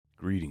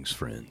Greetings,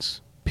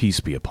 friends.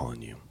 Peace be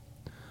upon you.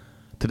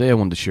 Today I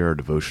wanted to share our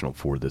devotional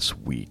for this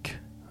week.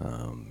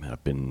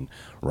 I've been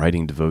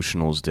writing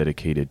devotionals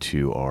dedicated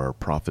to our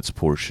prophets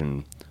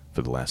portion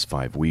for the last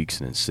 5 weeks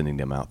and then sending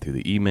them out through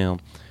the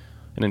email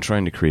and then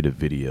trying to create a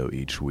video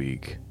each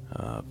week,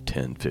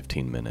 10,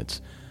 15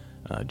 minutes,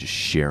 just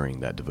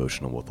sharing that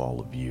devotional with all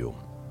of you.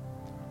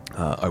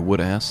 I would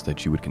ask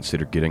that you would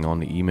consider getting on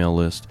the email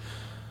list.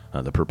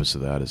 The purpose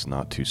of that is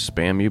not to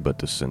spam you, but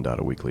to send out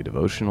a weekly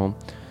devotional.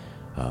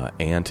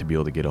 And to be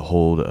able to get a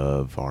hold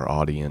of our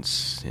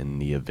audience in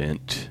the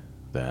event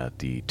that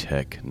the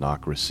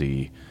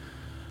technocracy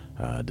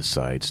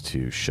decides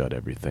to shut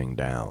everything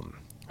down,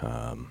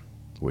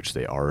 which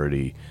they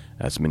already,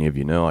 as many of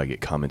you know, I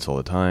get comments all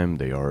the time.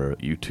 They are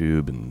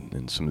YouTube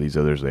and some of these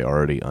others, they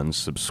already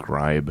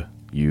unsubscribe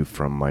you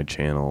from my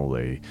channel.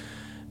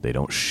 They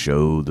don't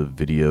show the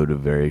video to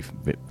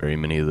very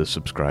many of the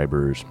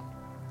subscribers.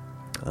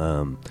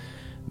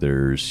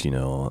 There's,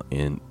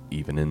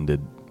 even in the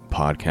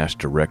podcast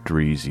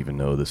directories, even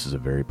though this is a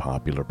very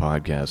popular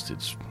podcast,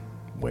 it's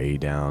way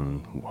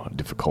down,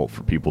 difficult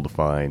for people to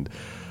find.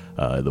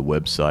 The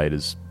website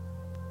is,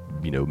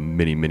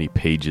 many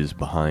pages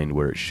behind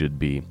where it should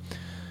be.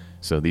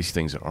 So these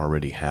things are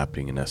already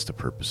happening, and that's the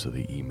purpose of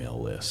the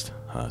email list.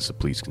 So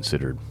please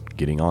consider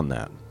getting on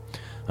that.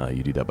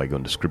 You do that by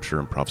going to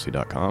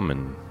scriptureandprophecy.com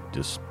and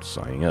just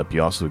signing up.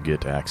 You also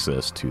get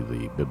access to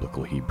the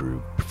Biblical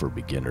Hebrew for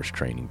Beginners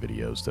training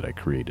videos that I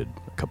created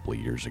a couple of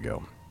years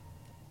ago.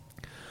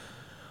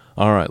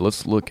 All right,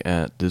 let's look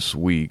at this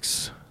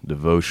week's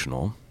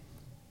devotional.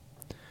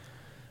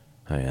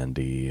 And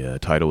the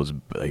title is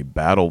A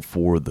Battle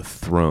for the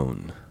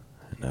Throne.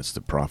 And that's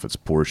the prophet's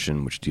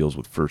portion, which deals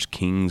with 1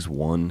 Kings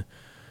 1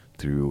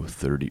 through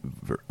 30,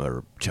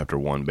 or chapter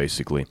 1,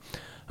 basically.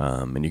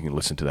 And you can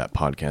listen to that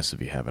podcast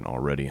if you haven't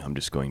already. I'm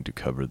just going to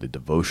cover the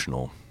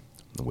devotional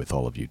with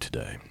all of you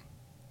today.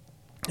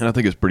 And I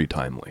think it's pretty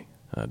timely,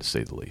 to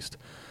say the least.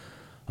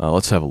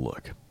 Let's have a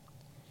look.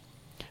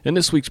 In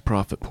this week's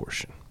prophet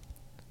portion,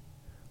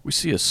 we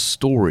see a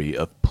story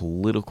of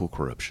political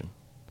corruption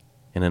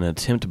and an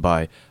attempt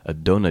by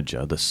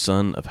Adonijah, the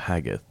son of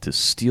Haggith, to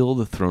steal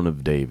the throne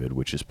of David,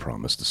 which is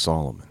promised to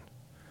Solomon.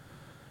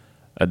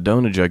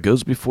 Adonijah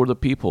goes before the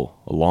people,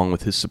 along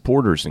with his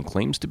supporters, and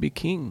claims to be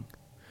king.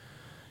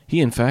 He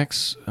in fact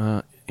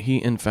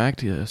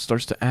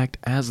starts to act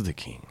as the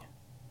king,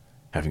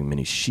 having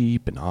many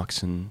sheep and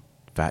oxen,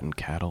 fattened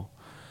cattle,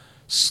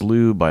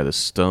 slew by the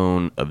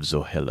stone of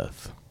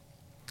Zoheleth.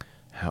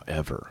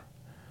 However,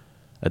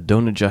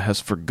 Adonijah has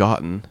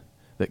forgotten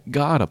that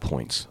God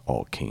appoints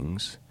all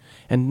kings,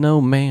 and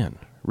no man,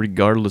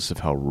 regardless of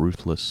how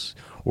ruthless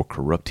or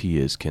corrupt he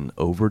is, can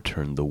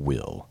overturn the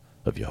will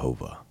of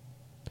Jehovah.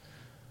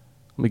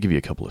 Let me give you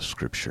a couple of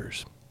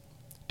scriptures.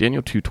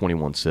 Daniel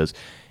 2:21 says,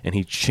 And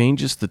he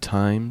changeth the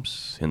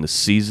times and the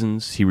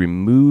seasons, he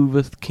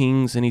removeth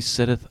kings, and he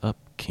setteth up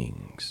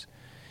kings.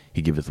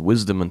 He giveth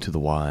wisdom unto the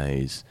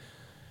wise,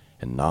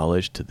 and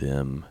knowledge to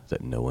them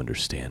that know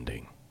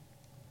understanding.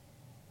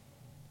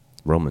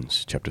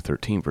 Romans chapter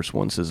 13, verse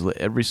 1 says, Let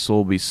every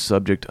soul be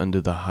subject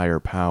unto the higher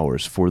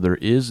powers, for there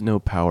is no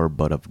power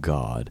but of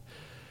God.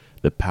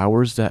 The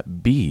powers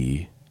that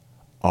be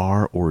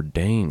are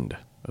ordained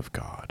of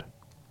God.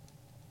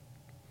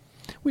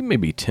 We may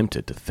be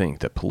tempted to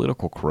think that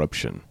political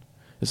corruption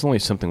is only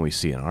something we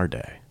see in our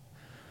day,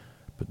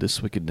 but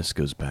this wickedness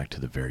goes back to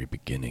the very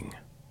beginning.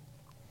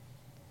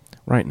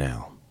 Right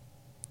now,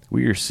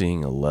 we are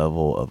seeing a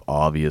level of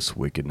obvious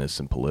wickedness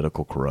and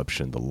political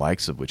corruption, the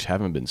likes of which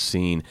haven't been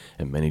seen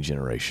in many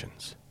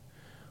generations.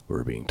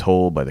 We're being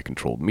told by the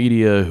controlled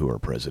media who our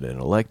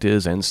president-elect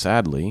is, and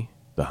sadly,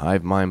 the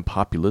hive mind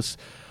populace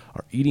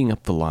are eating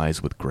up the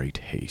lies with great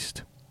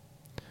haste.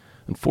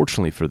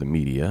 Unfortunately for the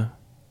media,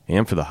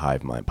 and for the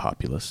hive mind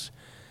populace,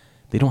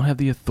 they don't have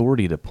the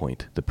authority to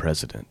appoint the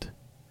president.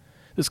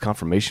 This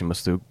confirmation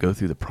must go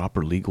through the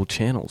proper legal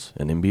channels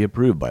and then be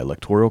approved by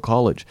Electoral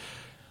College.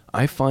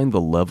 I find the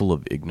level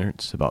of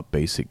ignorance about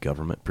basic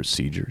government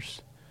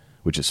procedures,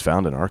 which is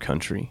found in our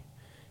country,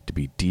 to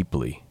be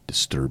deeply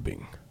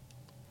disturbing.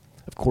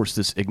 Of course,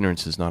 this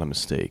ignorance is not a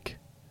mistake.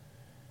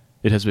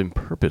 It has been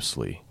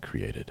purposely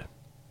created.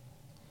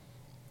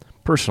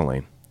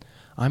 Personally,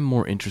 I'm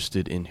more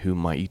interested in who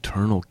my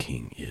eternal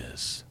king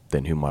is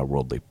than who my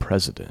worldly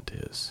president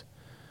is.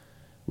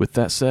 With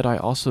that said, I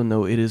also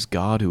know it is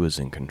God who is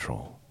in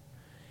control.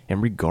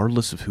 And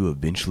regardless of who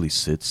eventually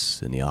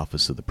sits in the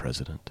office of the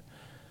president,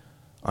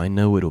 I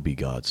know it'll be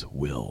God's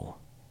will.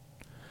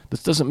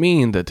 This doesn't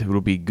mean that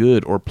it'll be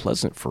good or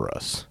pleasant for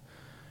us.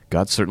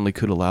 God certainly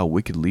could allow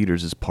wicked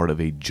leaders as part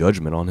of a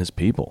judgment on his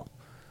people.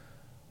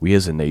 We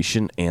as a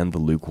nation and the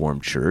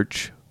lukewarm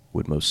church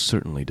would most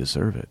certainly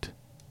deserve it.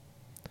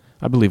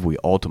 I believe we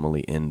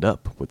ultimately end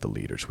up with the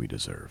leaders we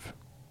deserve.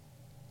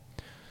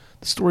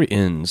 The story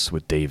ends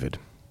with David,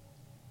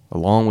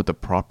 along with the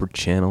proper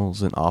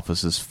channels and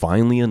offices,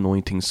 finally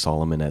anointing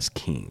Solomon as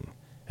king,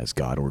 as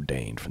God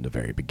ordained from the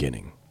very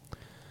beginning.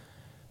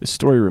 This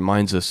story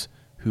reminds us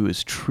who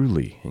is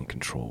truly in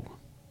control.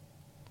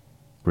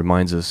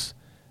 Reminds us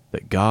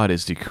that God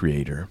is the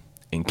creator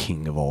and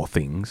king of all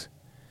things.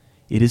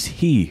 It is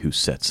he who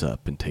sets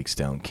up and takes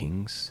down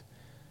kings,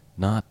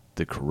 not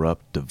the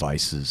corrupt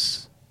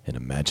devices and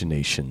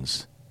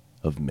imaginations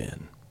of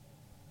men.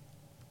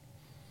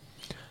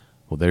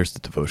 Well, there's the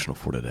devotional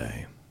for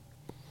today.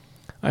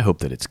 I hope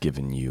that it's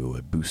given you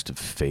a boost of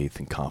faith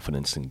and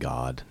confidence in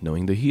God,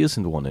 knowing that he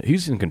isn't the one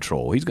he's in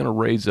control. He's going to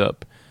raise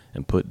up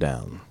and put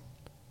down.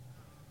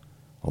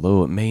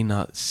 Although it may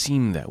not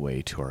seem that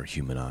way to our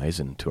human eyes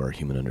and to our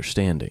human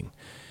understanding,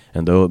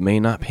 and though it may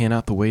not pan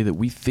out the way that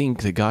we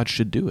think that God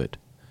should do it,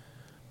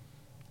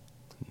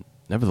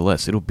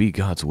 nevertheless, it'll be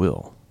God's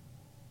will.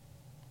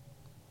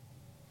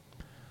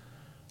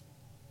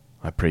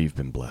 I pray you've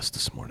been blessed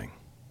this morning.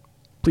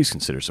 Please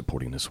consider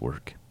supporting this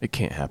work. It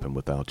can't happen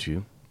without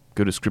you.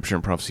 Go to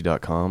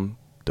scriptureandprophecy.com,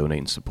 donate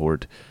and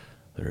support.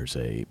 There's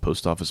a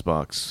post office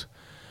box.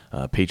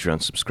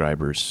 Patreon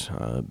subscribers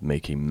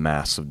make a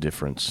massive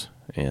difference,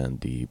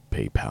 and the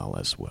PayPal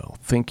as well.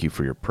 Thank you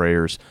for your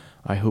prayers.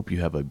 I hope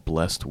you have a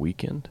blessed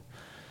weekend,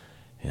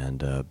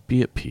 and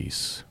be at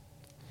peace.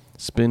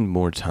 Spend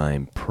more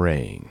time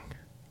praying,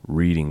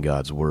 reading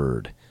God's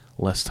Word,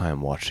 less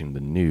time watching the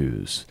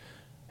news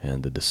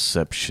and the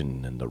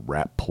deception and the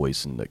rat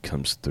poison that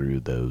comes through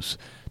those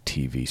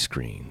TV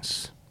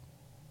screens.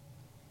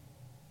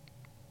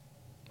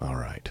 All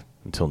right,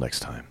 until next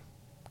time,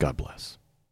 God bless.